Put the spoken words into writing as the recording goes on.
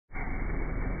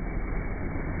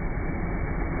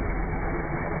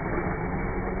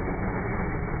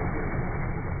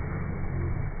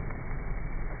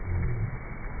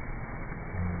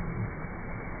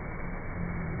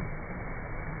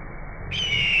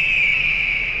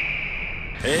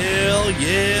Hell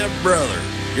yeah, brother.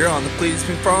 You're on the Cleetus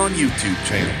McFarland YouTube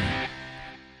channel.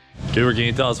 Cooper, can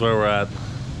you tell us where we're at? I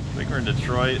think we're in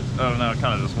Detroit. I don't know, I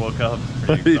kind of just woke up.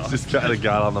 We just kind of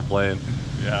got on the plane.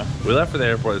 Yeah. We left for the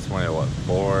airport this morning at what,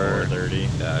 4:30?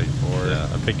 Yeah,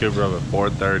 I picked Cooper up at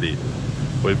 4:30.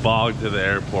 We bogged to the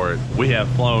airport. We have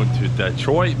flown to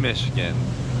Detroit, Michigan.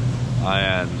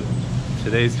 And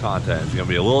today's content is going to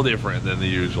be a little different than the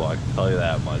usual, I can tell you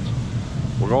that much.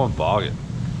 We're going bogging.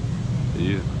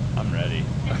 I'm ready.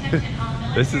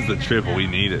 This is the trip we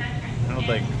needed. I don't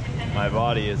think my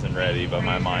body isn't ready, but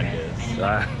my mind is.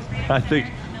 I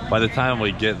think by the time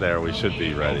we get there, we should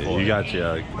be ready. You got you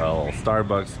a little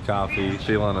Starbucks coffee,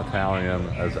 feeling Italian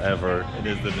as ever. It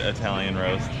is the Italian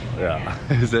roast. Yeah.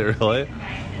 Is it really?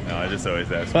 No, I just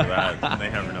always ask for that, and they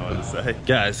never know what to say.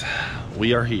 Guys,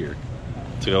 we are here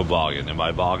to go bogging. And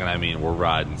by bogging, I mean we're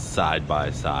riding side by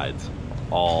sides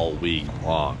all week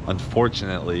long.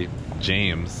 Unfortunately,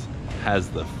 James has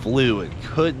the flu and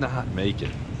could not make it.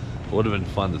 It would have been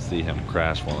fun to see him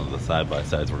crash one of the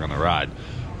side-by-sides we're gonna ride.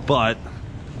 But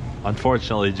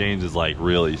unfortunately, James is like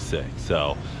really sick.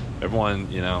 So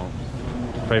everyone, you know,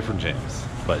 pray for James.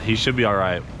 But he should be all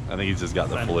right. I think he's just got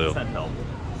the flu. Send help.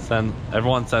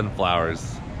 Everyone send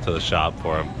flowers to the shop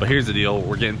for him. But here's the deal.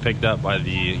 We're getting picked up by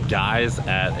the guys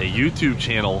at a YouTube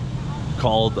channel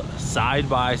called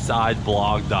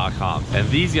sidebysideblog.com. And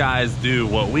these guys do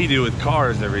what we do with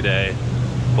cars every day,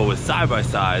 but with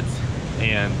side-by-sides.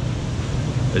 And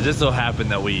it just so happened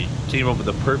that we came up with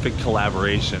the perfect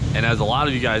collaboration. And as a lot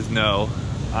of you guys know,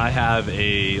 I have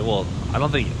a, well, I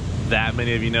don't think that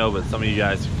many of you know, but some of you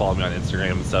guys who follow me on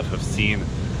Instagram and stuff have seen,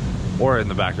 or in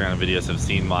the background of videos, have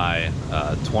seen my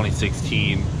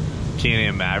 2016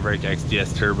 Can-Am Maverick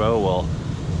XDS Turbo. Well,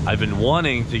 I've been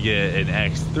wanting to get an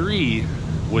X3,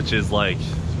 which is like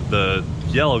the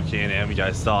yellow Can-Am you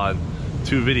guys saw in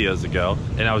 2 videos ago.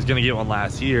 And I was gonna get one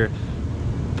last year,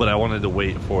 but I wanted to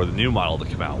wait for the new model to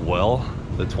come out. Well,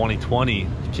 the 2020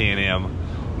 Can-Am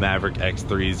Maverick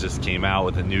X3s just came out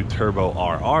with a new Turbo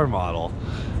RR model.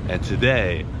 And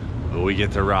today, we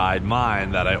get to ride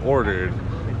mine that I ordered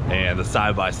and the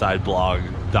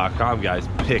sidebysideblog.com guys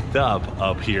picked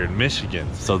up here in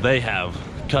Michigan. So they have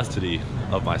custody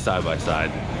of my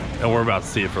side-by-side, and we're about to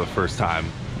see it for the first time.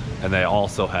 And they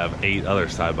also have 8 other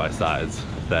side-by-sides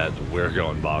that we're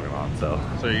going bogging on. So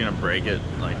you're gonna break it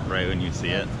like right when you see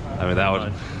it? I mean,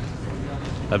 that'd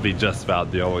be just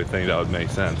about the only thing that would make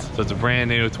sense. So it's a brand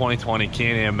new 2020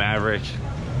 Can-Am Maverick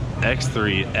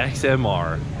X3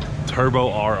 XMR Turbo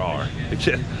RR.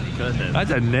 Goodness.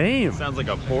 That's a name. Sounds like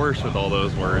a Porsche with all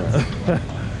those words.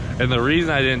 And the reason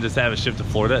I didn't just have it shipped to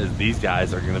Florida is these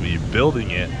guys are going to be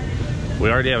building it. We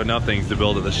already have enough things to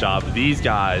build at the shop. These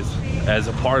guys, as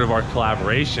a part of our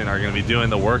collaboration, are going to be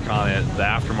doing the work on it, the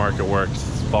aftermarket work,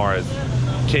 as far as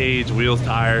cage, wheels,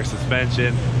 tires,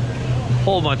 suspension,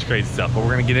 whole bunch of crazy stuff. But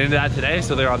we're going to get into that today.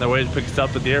 So they're on their way to pick us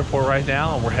up at the airport right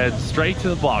now, and we're heading straight to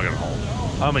the bogging hole.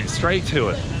 I mean, straight to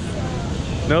it.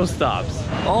 No stops.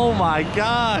 Oh my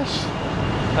gosh.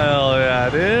 Hell yeah,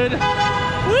 dude.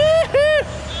 Woo-hoo!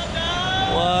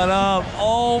 What up?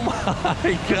 Oh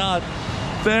my God.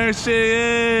 There she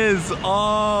is.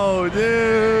 Oh,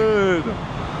 dude.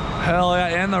 Hell yeah.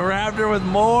 And the Raptor with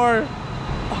more.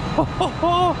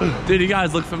 Dude, you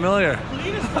guys look familiar.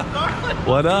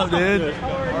 What up, dude?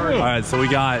 All right, so we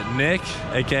got Nick,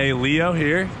 aka Leo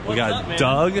here. We got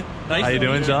Doug. How you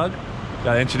doing, Doug?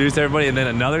 Gotta introduce everybody, and then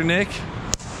another Nick.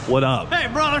 What up? Hey,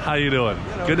 brother. How you doing?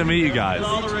 Good to meet you guys.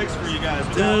 All the rigs for you guys.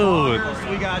 We Dude.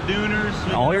 we got duners.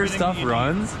 All your stuff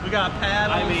runs? We got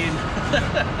paddles. I mean,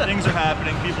 things are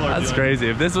happening. People are That's crazy.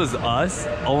 If this was us,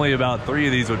 only about 3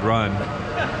 of these would run.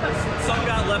 Some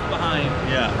got left behind.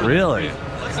 Yeah. Really?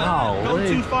 Go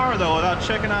too far though without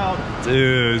checking out.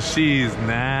 Dude, she's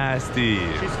nasty.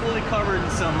 She's fully covered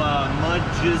in some mud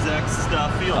Jizex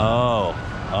stuff.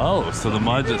 Oh, so the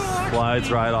mud just slides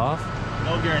right off?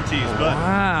 No guarantees, but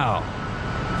wow.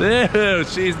 Dude,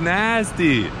 she's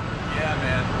nasty. yeah,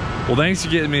 man. Well, thanks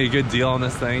for getting me a good deal on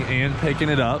this thing and picking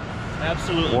it up.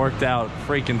 Absolutely. Worked out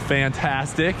freaking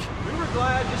fantastic. We were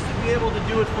glad just to be able to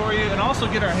do it for you and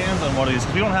also get our hands on one of these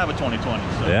because we don't have a 2020.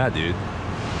 So. Yeah, dude.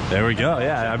 There we go.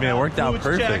 Yeah, I mean, it worked out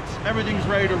perfect. Checked. Everything's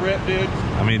ready to rip, dude.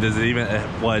 I mean, does it even,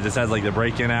 what, it just has like the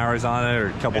break-in hours on it or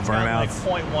a couple burnouts? It's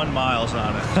got like 0.1 miles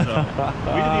on it, so we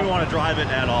didn't even want to drive it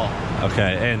at all.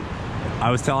 Okay, and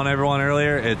I was telling everyone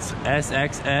earlier, it's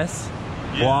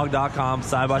sxsblog.com,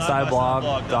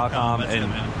 sidebysideblog.com,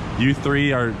 and you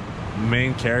 3 are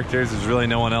main characters. There's really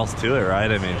no one else to it, right?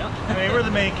 I mean, we're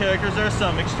the main characters. There's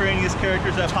some extraneous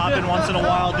characters that pop in once in a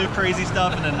while, do crazy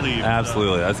stuff, and then leave.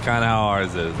 Absolutely. So. That's kind of how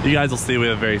ours is. You guys will see we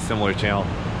have a very similar channel.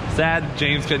 Sad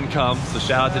James couldn't come, so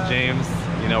shout out to James.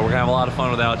 You know, we're gonna have a lot of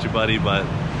fun without you, buddy, but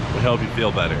we hope you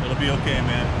feel better. It'll be okay,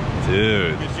 man.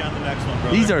 Dude. Get you on the next one,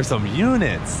 brother. These are some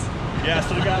units. Yeah,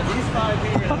 so we got these 5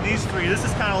 here and these 3. This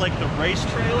is kind of like the race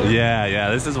trailer.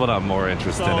 Yeah, this is what I'm more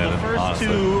interested in. So the first honestly.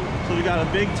 2, so we got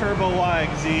a big turbo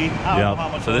YXZ. I don't know how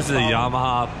much. So this is a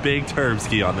Yamaha big turb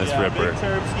ski on this Ripper. Big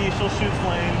turb ski, she'll shoot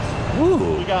flames.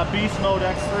 Woo. We got Beast Mode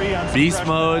X3 on some Beast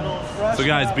mode. So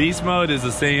guys, pedals. Beast mode is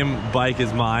the same bike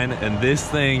as mine, and this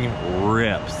thing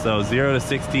rips. So 0 to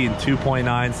 60 in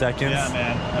 2.9 seconds. Yeah,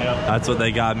 man. Yep. That's what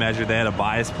they got measured. They had a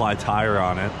bias ply tire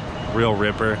on it. Real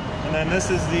ripper. And then this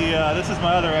is the this is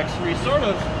my other X3, sort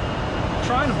of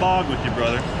trying to bog with you,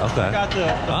 brother. Okay. I got the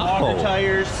bogger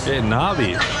tires. Getting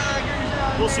knobby.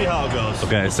 We'll see how it goes.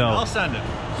 Okay, so I'll send it.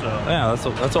 So yeah,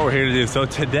 that's what we're here to do. So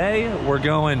today we're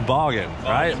going bogging,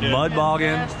 right? dude. Mud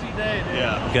bogging. Nasty day, dude.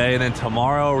 Yeah. Okay, and then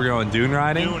tomorrow we're going dune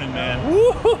riding. Duning, man.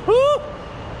 Woo-hoo-hoo.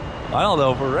 I don't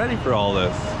know if we're ready for all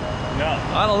this. No.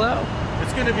 I don't know.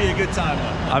 It's gonna be a good time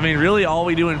though. I mean, really, all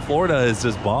we do in Florida is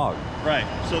just bog. Right.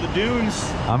 So the dunes.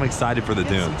 I'm excited for the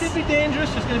dunes. It's gonna be dangerous.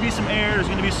 There's gonna be some air. There's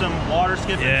gonna be some water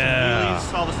skipping. Yeah.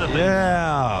 Some wheelies, all the stuff.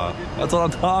 Yeah. That's what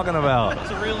I'm talking about. It's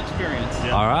a real experience.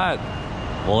 Yeah. All right.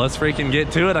 Well, let's freaking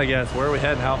get to it, I guess. Where are we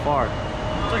heading? How far?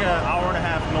 It's like an hour and a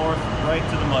half north, right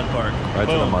to the mud park. Right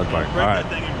to the mud park. Right All right. that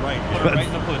thing in right. Put it right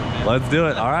in the pudding, man. Let's do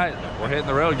it. All right. We're hitting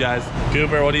the road, guys.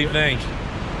 Cooper, what do you think?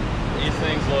 These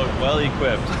things look well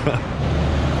equipped.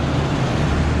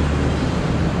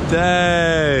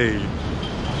 Dang.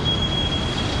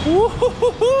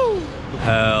 Woo-hoo-hoo-hoo.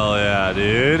 Hell yeah,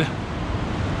 dude.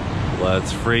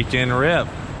 Let's freaking rip.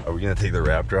 Are we gonna take the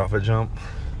Raptor off a jump?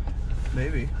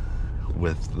 Maybe.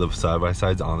 With the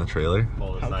side-by-sides on the trailer?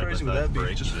 How crazy would that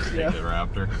be? Just take the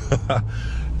Raptor.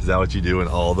 Is that what you do when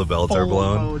all the belts are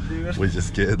blown? Oh, dude. We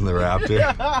just get in the Raptor?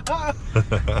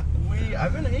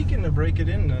 I've been aching to break it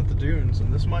in at the dunes,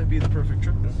 and this might be the perfect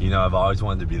trip. You know, I've always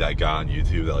wanted to be that guy on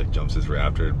YouTube that like jumps his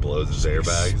Raptor and blows his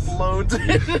airbags. Explodes.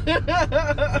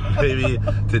 Maybe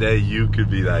today you could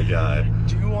be that guy.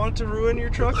 Do you want to ruin your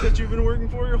truck that you've been working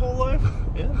for your whole life?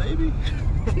 Yeah, maybe.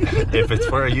 If it's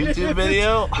for a YouTube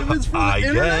video, If it's for the I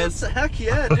internet, guess. heck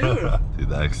yeah, dude. Dude,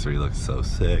 the X3 looks so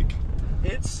sick.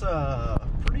 It's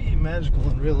pretty magical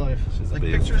in real life. Like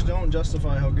big. pictures don't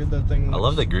justify how good that thing looks. I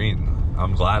love the green.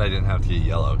 I'm glad I didn't have to get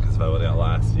yellow, because if I would have got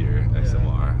last year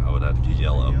XMR, I would have to get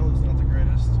yellow. Yellow's not the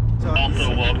greatest. Also,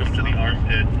 welcome to the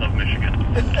armpits of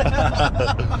Michigan.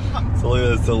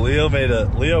 So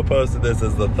Leo posted this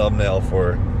as the thumbnail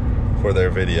for their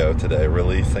video today,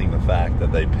 releasing the fact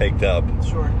that they picked up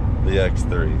Sure. the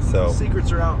X3. So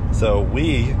Secrets are out. So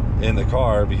we, in the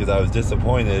car, because I was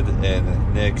disappointed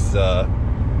in Nick's, the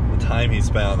time he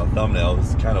spent on the thumbnail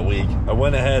was kind of weak. I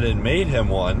went ahead and made him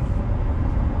one,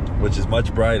 which is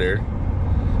much brighter.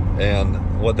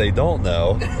 And what they don't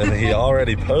know, and he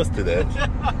already posted it,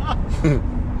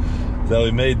 that we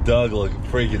made Doug look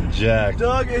freaking jacked.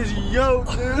 Doug is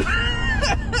yoked, dude.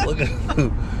 Look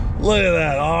at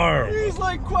that arm. He's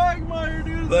like Quagmire,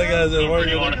 dude. That guy's been You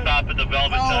working. want to stop at the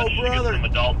Velvet Touch to get brother. some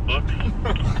adult books?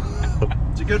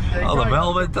 It's a good thing. Oh, the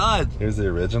Velvet Touch. Here's the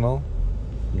original,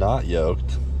 not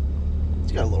yoked.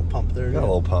 It's got a little pump there. Got a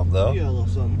little pump though. You got a little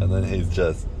something. And then he's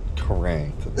just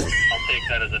cranked. I'll take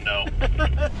that as a no.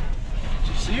 Did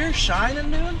you see her shining,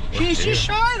 dude? She's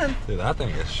shining. Dude, that thing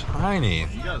is shiny.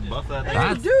 You gotta buff that. Hey,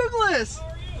 That's- Douglas.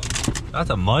 That's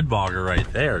a mud bogger right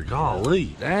there.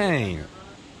 Golly, dang.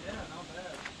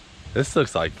 This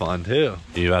looks like fun too.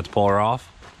 You about to pull her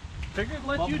off? Figured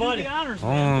let you do the honors,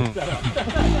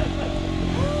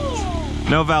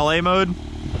 No valet mode?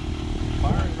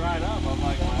 Firing right up. I'm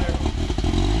like,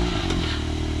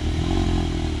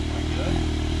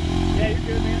 yeah, you're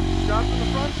good, man. Dropped in the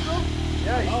front still?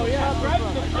 Yeah. Oh, yeah, right in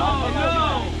the front.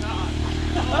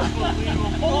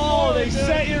 Oh, they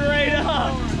set you right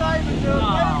up.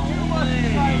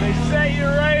 They set you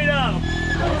right up.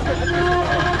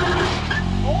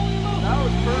 That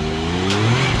was perfect.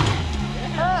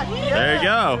 There you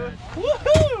go.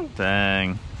 Woohoo!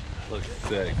 Dang. Looks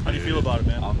sick. How do you feel about it,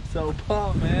 man? I'm so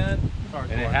pumped, man.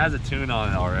 And it has a tune on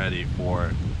it already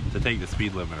to take the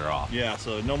speed limiter off. Yeah,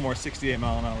 so no more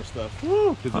 68-mile-an-hour stuff.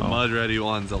 Because the mud ready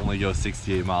ones only go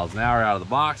 68 miles an hour out of the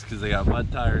box because they got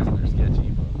mud tires and they're sketchy.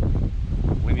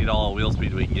 But we need all the wheel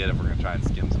speed we can get if we're gonna try and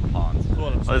skim some ponds.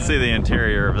 Let's see the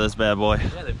interior of this bad boy.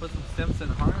 Yeah, they put some Simpson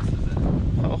harnesses in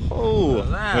it. Oh, Look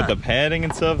at that. with the padding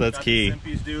and stuff, that's Got key. the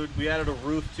Simpies, dude. We added a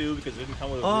roof too because it didn't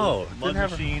come with a Oh, roof. Mud didn't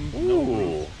have a- machine. No Ooh.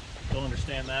 roof. Don't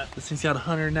understand that. This thing's got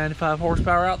 195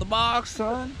 horsepower out the box,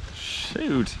 son.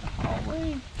 Shoot.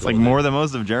 It's like more than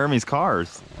most of Jeremy's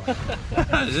cars.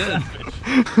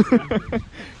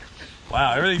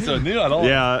 Wow, everything's so new. I don't.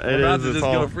 Yeah, it we're about is. to It's just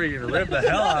all... go freaking rip the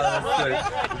hell out of this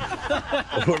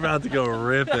thing. We're about to go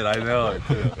rip it. I know it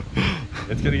too.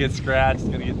 It's gonna get scratched. It's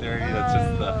gonna get dirty.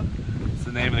 That's just it's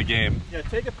the name of the game. Yeah,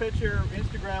 take a picture,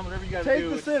 Instagram, whatever you guys do. Take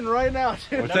this in right now,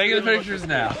 dude. We're taking the pictures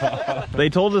now. They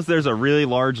told us there's a really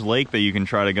large lake that you can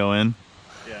try to go in.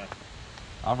 Yeah.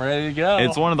 I'm ready to go.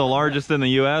 It's one of the largest in the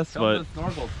U.S., but...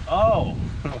 Oh,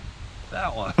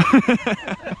 that one.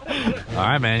 All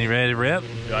right, man, you ready to rip?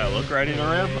 Do I look ready to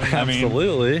rip?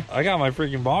 Absolutely. I got my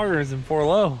freaking boggers in 4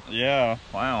 low. Yeah,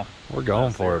 wow. We're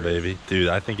going for it, baby. Dude,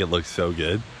 I think it looks so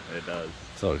good. It does.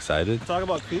 So excited. Talk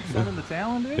about Coops running the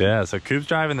Talon, dude. Yeah, so Coop's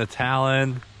driving the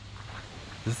Talon.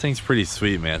 This thing's pretty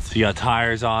sweet, man. So you got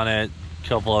tires on it, a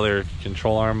couple other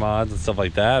control arm mods and stuff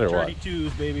like that, or what?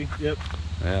 32s, baby. Yep.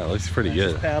 Yeah, it looks pretty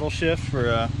good. Just paddle shift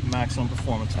for maximum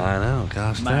performance. I know,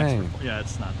 gosh dang. Yeah,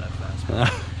 it's not that fast.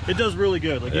 But it does really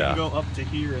good. Like Yeah. you can go up to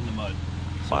here in the mud.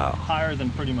 So Wow. higher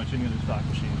than pretty much any other stock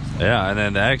machine. So. Yeah, and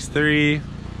then the X3,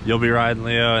 you'll be riding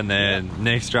Leo, and then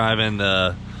Nick's driving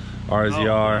the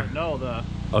RZR. No, the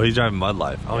Oh, he's driving Mud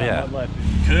Life. Oh yeah. Mud Life.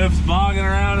 Coop's bogging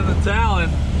around in the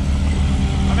Talon.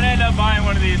 I'm gonna end up buying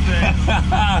one of these things.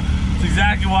 That's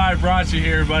exactly why I brought you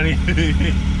here, buddy.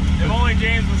 If only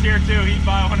James was here too, he'd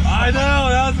buy one. I know,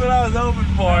 that's what I was hoping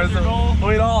for. That's your goal?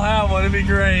 We'd all have one, it'd be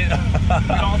great.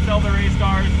 We'd all sell the race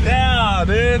cars. Yeah,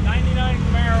 dude. 99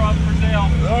 Camaro up for sale.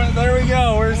 There we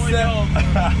go, we're Holy set.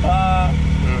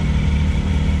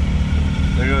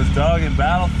 There goes Doug in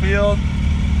Battlefield.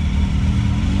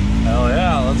 Hell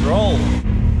yeah, let's roll.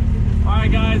 All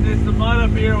right, guys, there's some mud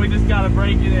up here. We just gotta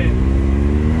break it in.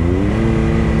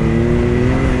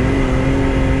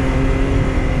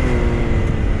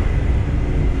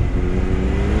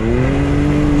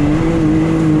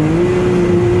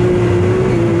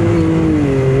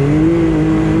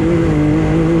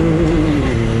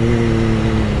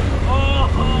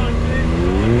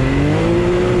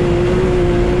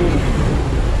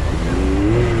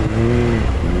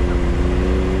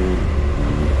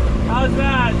 How's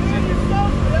that?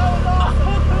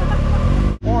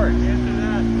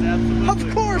 Of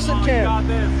course it can. Got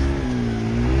this.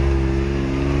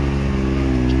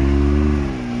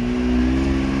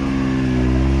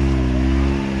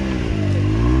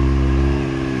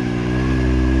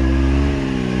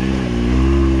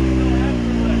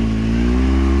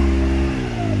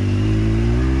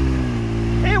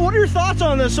 Hey, what are your thoughts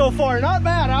on this so far? Not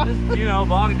bad, huh? You know,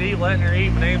 bogging deep, letting her eat.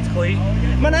 My name's Cleet.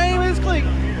 My name is Cleet.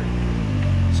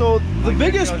 So the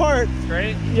biggest part,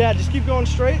 Straight. yeah, just keep going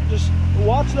straight. Just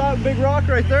watch that big rock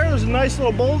right there. There's a nice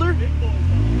little boulder.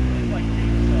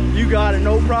 You got it,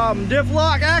 no problem. Diff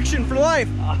lock action for life.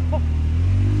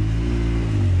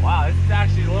 Wow, this is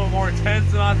actually a little more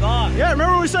intense than I thought. Yeah,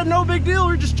 remember we said no big deal?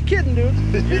 We were just kidding, dude.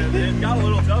 Yeah, it got a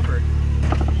little tougher.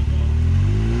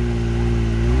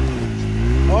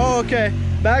 Oh, okay.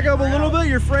 Back up a little bit.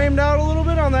 You're framed out a little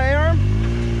bit on the arm.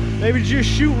 Maybe just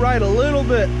shoot right a little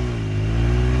bit.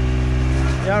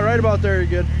 Yeah, right about there, you're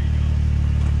good.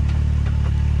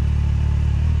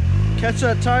 Catch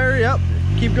that tire, yep.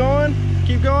 Keep going,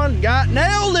 keep going.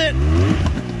 Nailed it!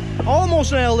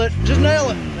 Almost nailed it, just nail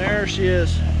it. There she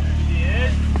is. She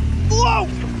is. Whoa!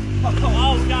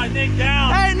 Oh, we got Nick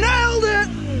down. Hey, nailed it!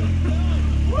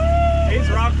 He's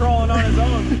rock crawling on his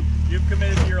own. You've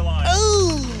committed to your line.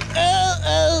 Ooh,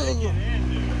 Take it in,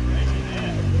 dude. Take it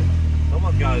in.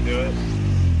 Someone's got to do it.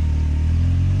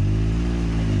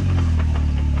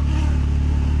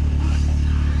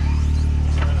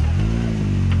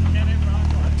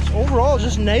 Overall,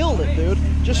 just nailed it, dude.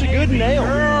 Just a good nail.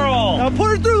 Girl. Now put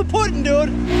her through the pudding, dude.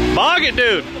 Bog it,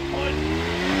 dude!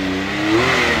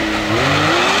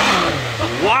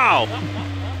 Wow!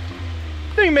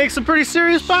 Thing makes some pretty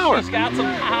serious power. It's got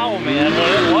some power, man. What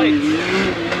it likes.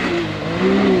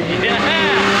 Yeah.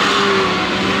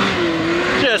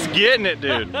 Just getting it,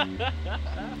 dude.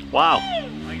 Wow.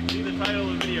 I can see the title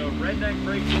of the video, Redneck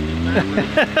Breaks Backwards.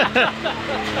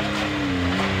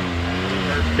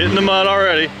 Hitting the mud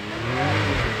already.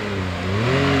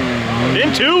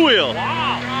 In two wheel.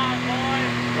 Wow.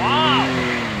 Wow.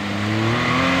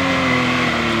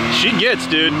 She gets,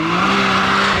 dude.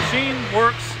 Machine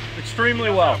works extremely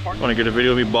well. Want to get a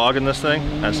video of me bogging this thing?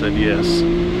 I said yes.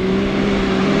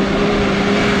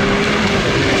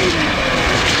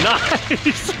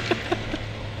 Nice.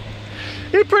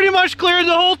 He pretty much cleared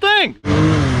the whole thing.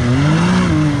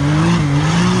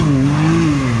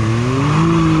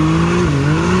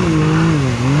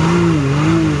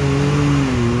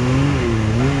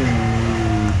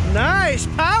 Nice,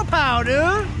 pow pow,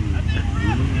 dude.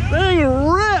 Thing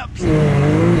rips.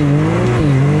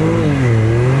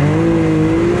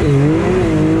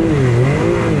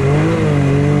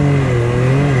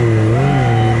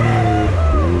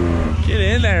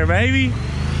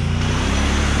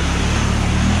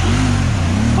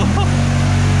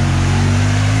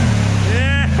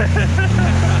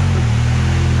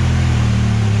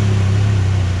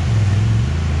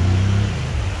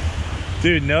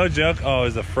 Dude, no joke. Oh, it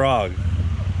was a frog.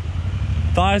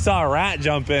 Thought I saw a rat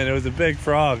jump in. It was a big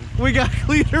frog. We got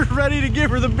Cleeter ready to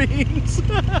give her the beans.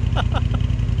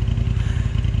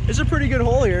 It's a pretty good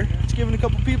hole here. It's giving a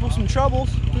couple people some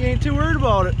troubles. He ain't too worried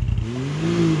about it.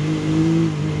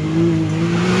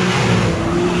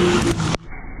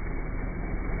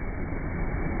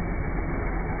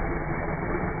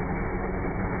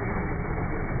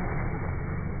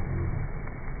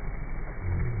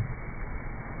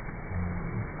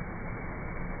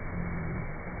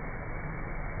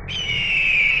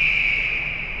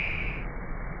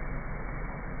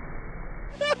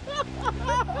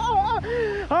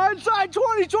 Hindsight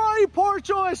 2020, poor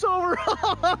choice over.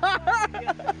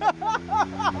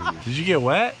 Did you get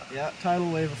wet? Yeah,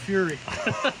 tidal wave of fury.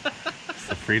 It's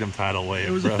the freedom tidal wave.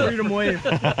 It was a freedom wave.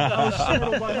 I was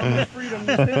startled by how much freedom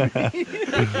this thing.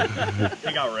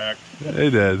 He got wrecked.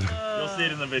 It did. You'll see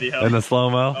it in the video. In the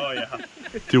slow-mo? Oh yeah.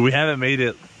 Dude, we haven't made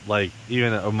it like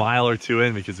even a mile or two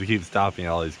in because we keep stopping at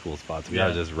all these cool spots. We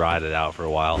gotta just ride it out for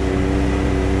a while.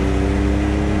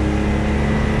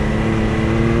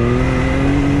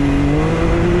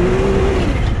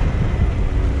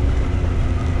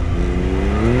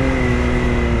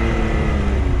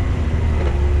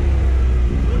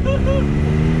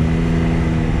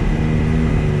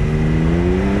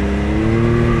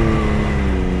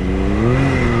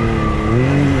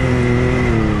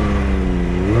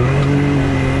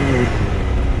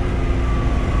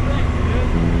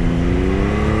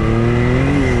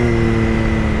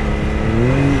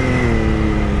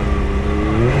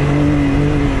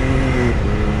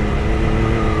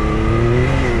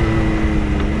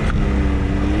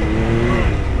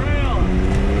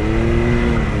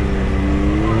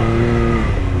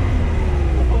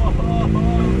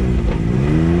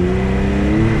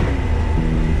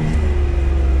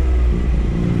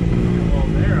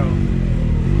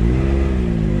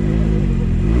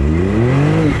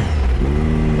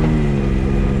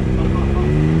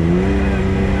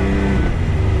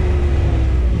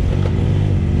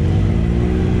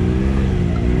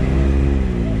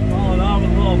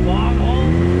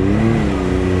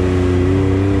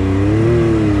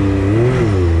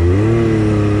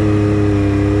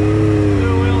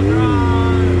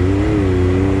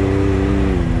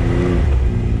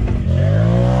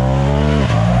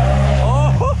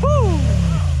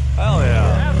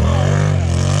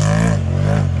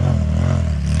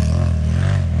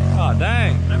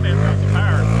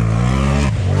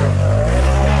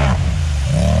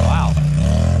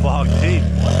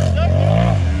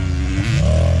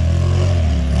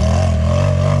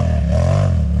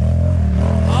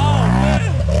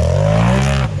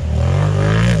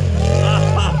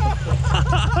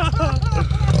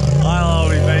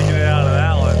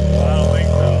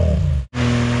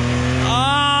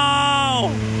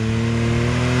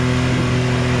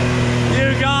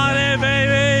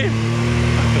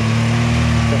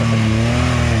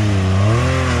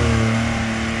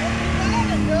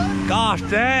 Gosh,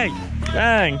 dang.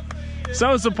 Dang.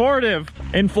 So supportive.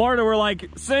 In Florida, we're like,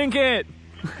 sink it.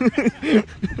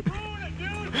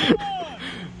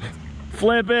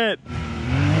 Flip it.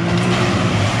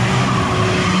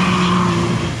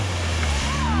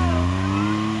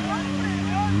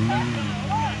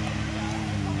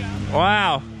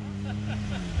 Wow.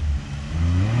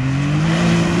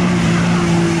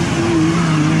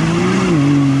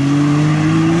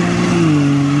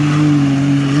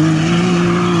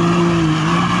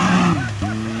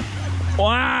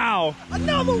 Wow.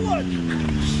 Another one.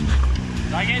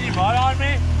 Did I get any mud on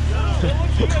me?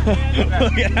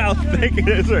 Look at how thick it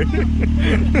is right here. I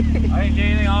didn't get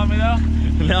anything on me though?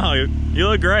 No, you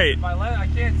look great. If I let it, I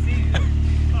can't see you.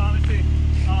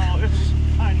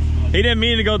 He didn't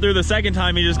mean to go through the second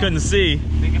time, he just couldn't see.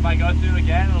 Think if I go through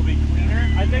again, it'll be cleaner?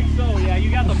 I think so, yeah.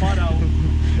 You got the mud out.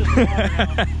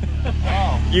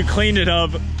 Oh. You cleaned it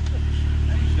up.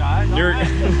 You're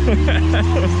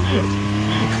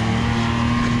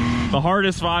the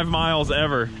hardest 5 miles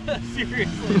ever.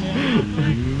 Seriously,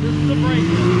 man. This is the break.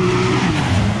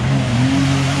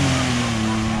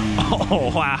 Oh,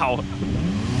 wow.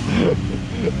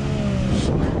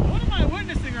 What am I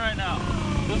witnessing right now?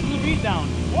 This is a beatdown.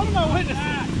 What am I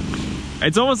witnessing?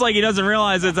 It's almost like he doesn't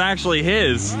realize it's actually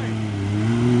his. It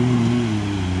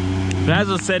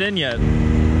hasn't set in yet.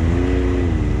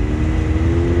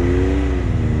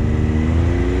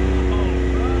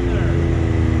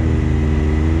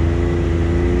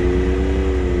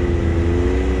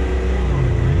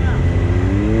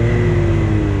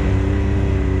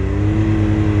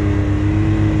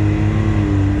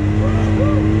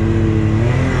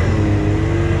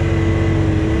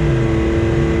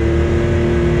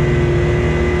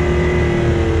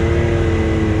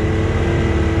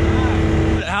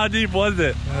 deep was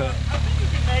it? I think you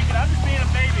can make it. I'm just being a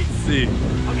baby. Let's see.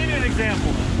 I'll give you an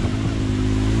example.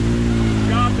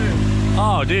 Got this.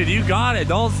 Oh, dude, you got it.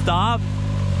 Don't stop.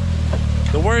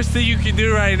 The worst thing you can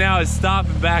do right now is stop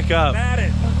and back up. At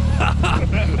it.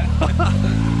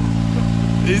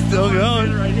 He's still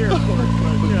going. Right here, of course.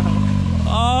 But, you know.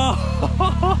 Oh.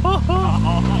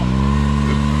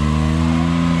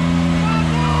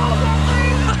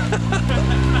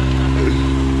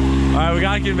 All right, we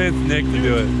gotta convince Nick to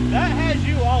do it. That has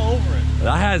you all over it.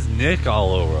 That has Nick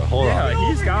all over it. Hold on. Yeah,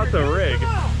 he's got the rig.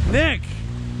 Nick!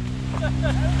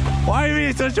 Why are you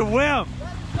being such a wimp?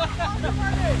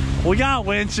 We got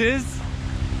winches.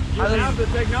 You have the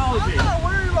technology. I'm not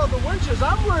worried about the winches.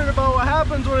 I'm worried about what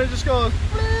happens when it just goes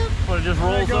flip. When it just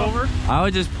rolls over. I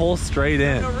would just pull straight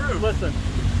in. Listen.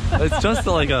 It's just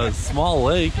like a small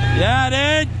lake.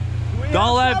 Yeah, dude!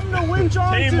 Don't let... Something to winch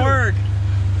onto. Teamwork.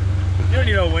 You don't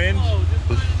need no winch.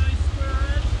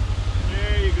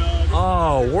 There you go.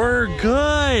 Oh, we're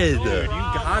good. Dude, you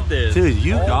got this. Dude,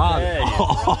 you All got day.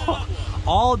 it.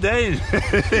 All day.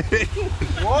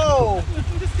 Whoa.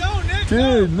 Just go, Nick.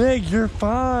 Dude, Nick, you're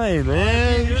fine,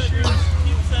 man.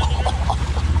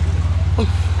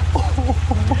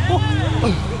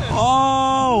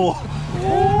 Oh!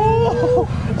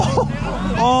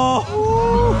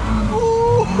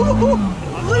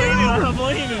 I'm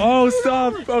leaning. Oh,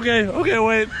 stop. Okay,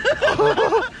 wait.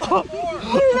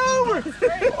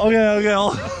 Okay.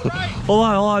 Hold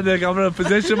on, Nick. I'm gonna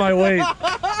position my weight.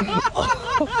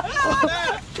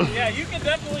 Yeah, you can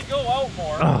definitely go out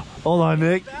more. Hold on,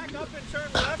 Nick. Back up and turn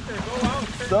left or go out and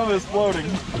turn Stuff is floating.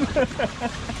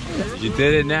 You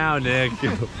did it now, Nick.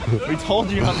 We told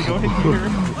you not to go in here.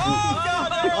 Oh,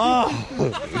 God.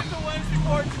 Look at the winch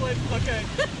support slip. Okay.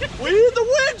 We need the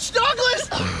winch, Douglas.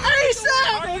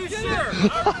 ASAP. Are you sure?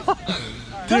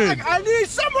 Dude. I need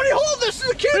somebody hold this to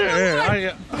the kid.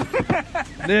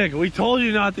 Here, Nick, we told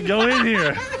you not to go in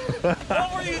here.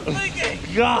 What were you thinking?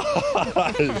 Gosh.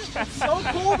 So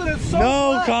cold and it's so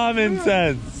No flat. common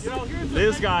sense. You know, here's the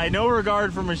This guy, no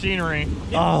regard for machinery.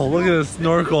 Oh, look at the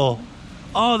snorkel.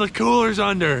 Oh, the cooler's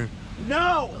under.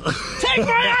 No. Take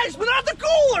my ice, but not the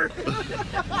cooler.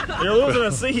 You're losing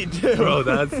a seat, too. Bro,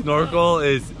 that snorkel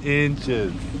is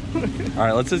inches. All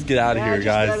right, let's just get out of here,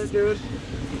 guys. Dude.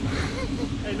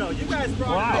 Hey, no, you guys brought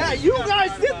Wow. Yeah, you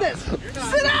guys did this.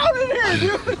 Sit down in here,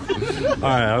 dude. All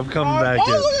right, I'm coming back Oh,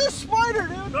 in. look at this spider,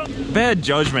 dude. Bad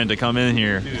judgment to come in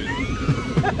here.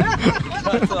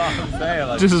 That's what I'm saying.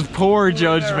 Like, Just poor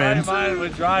judgment. Mine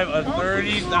would drive a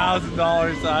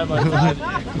 $30,000 side by side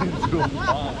into a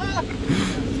bomb.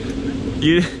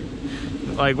 You,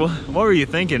 like, what were you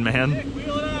thinking, man?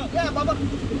 Wheel it out. Yeah, Bubba.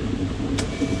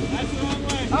 That's the wrong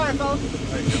way. All right, fellas.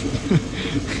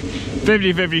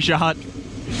 50-50 shot.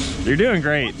 You're doing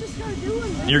great. What's this guy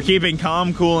doing, man? You're keeping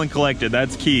calm, cool, and collected.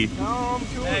 That's key. Calm,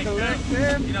 cool, Hey,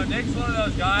 collected. you know, Nick's one of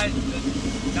those guys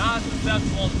that's not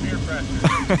susceptible to peer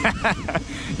pressure.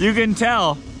 You can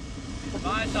tell.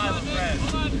 My type of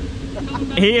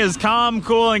friend. He is calm,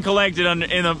 cool, and collected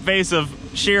in the face of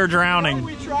sheer Well, drowning.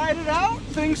 we tried it out.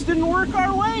 Things didn't work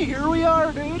our way. Here we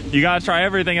are, dude. You gotta try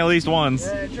everything at least once.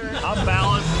 Yeah, try it. I'm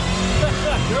balanced.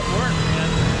 Good work, man.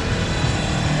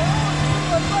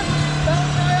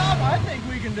 I think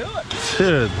we can do it.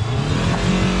 Dude.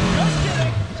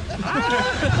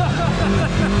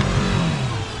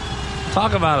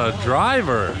 Talk about a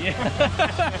driver.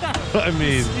 I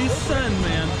mean, He's sun,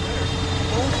 man.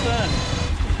 Full sun.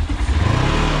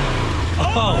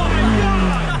 oh.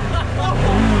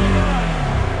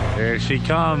 There she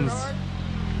comes.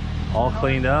 All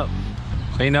cleaned up.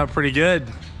 Cleaned up pretty good.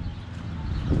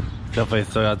 Definitely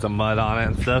still got some mud on it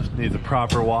and stuff. Needs a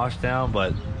proper wash down,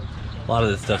 but a lot of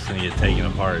this stuff's gonna get taken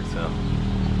apart, so.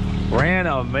 Ran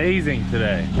amazing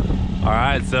today. All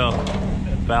right, so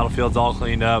Battlefield's all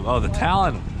cleaned up. Oh, the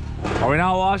Talon. Are we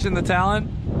not washing the Talon?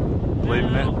 I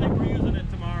don't think we're using it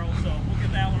tomorrow, so we'll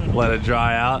get that one. Let it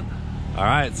dry out. All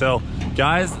right, so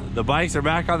guys, the bikes are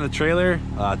back on the trailer.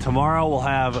 Tomorrow we'll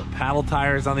have paddle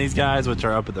tires on these guys, which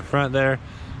are up at the front there.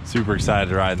 Super excited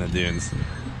to ride in the dunes.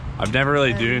 I've never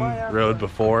really dune rode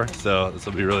before, so this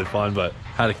will be really fun, but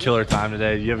had a killer time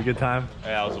today. Did you have a good time?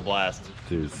 Yeah, it was a blast.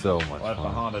 Dude, so much Left the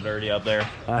fun. Honda dirty up there.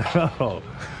 I know.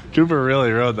 Cooper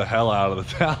really rode the hell out of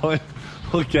the Talon.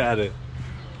 Look at it.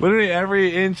 Literally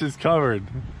every inch is covered.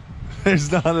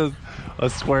 There's not a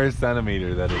square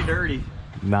centimeter that is Dirty.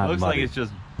 not Looks muddy. like it's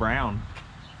just brown.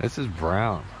 This is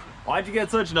brown. Why'd you get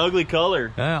such an ugly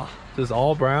color? Yeah, just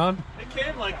all brown. It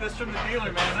came like this from the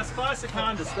dealer, man. That's classic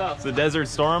Honda stuff. It's the Desert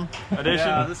Storm edition.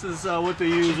 Yeah, this is what they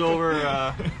use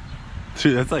over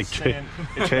Dude, that's like sand.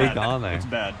 cake on there. It's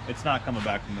bad. It's not coming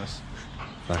back from this.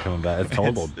 It's not coming back. It's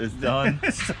totaled. It's done.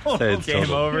 It's Game totaled.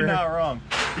 over. You're not wrong.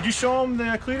 Did you show him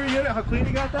the cleaner unit? How clean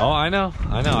you got that? Oh, I know.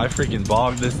 I freaking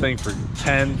bogged this thing for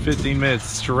 10, 15 minutes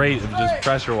straight of just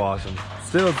pressure washing.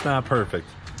 Still, it's not perfect.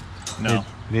 No.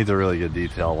 Needs a really good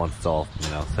detail once it's all, you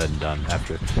know, said and done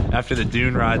after the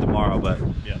dune ride tomorrow. But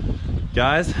Yeah.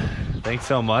 guys, thanks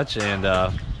so much. And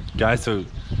guys, so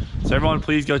everyone,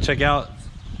 please go check out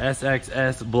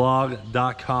sxsblog.com,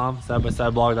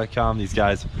 sidebysideblog.com. These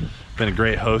guys have been a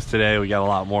great host today. We got a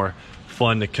lot more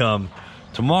fun to come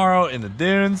tomorrow in the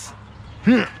dunes.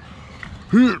 You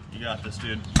got this,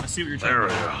 dude. I see what you're trying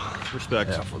to do. Respect.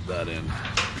 Yeah, flip that in.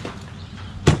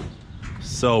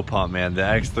 So pumped, man. The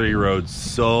X3 rode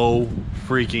so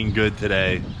freaking good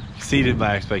today. Exceeded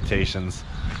my expectations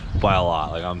by a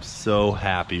lot. Like, I'm so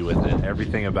happy with it.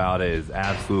 Everything about it is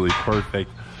absolutely perfect.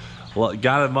 Well,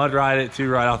 got to mud ride it too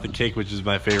right off the kick, which is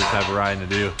my favorite type of riding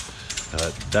to do.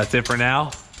 That's it for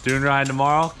now. Dune ride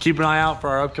tomorrow. Keep an eye out for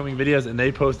our upcoming videos, and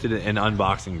they posted an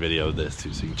unboxing video of this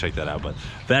too, so you can check that out. But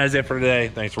that is it for today.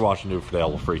 Thanks for watching. Do it for today.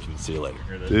 We'll freaking see you later.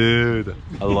 Dude,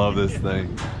 I love this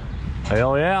thing.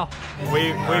 Hell yeah.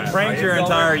 We pranked your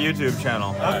entire YouTube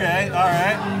channel. Okay, all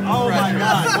right. Oh my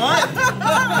God, what?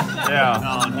 Yeah.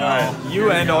 Oh no. All right. You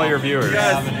and all your viewers. You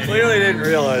guys clearly didn't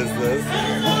realize this.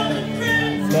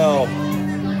 So,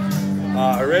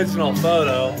 original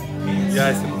photo, you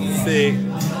guys can see,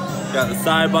 got the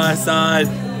side-by-side,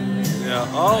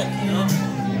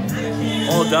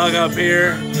 old Doug up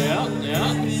here. Yeah,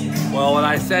 yeah. Well, when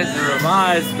I sent the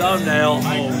revised thumbnail,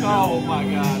 Oh my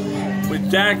God. we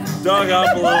jacked Doug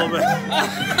up a little bit.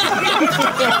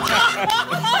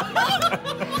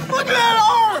 Look at that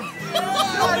arm!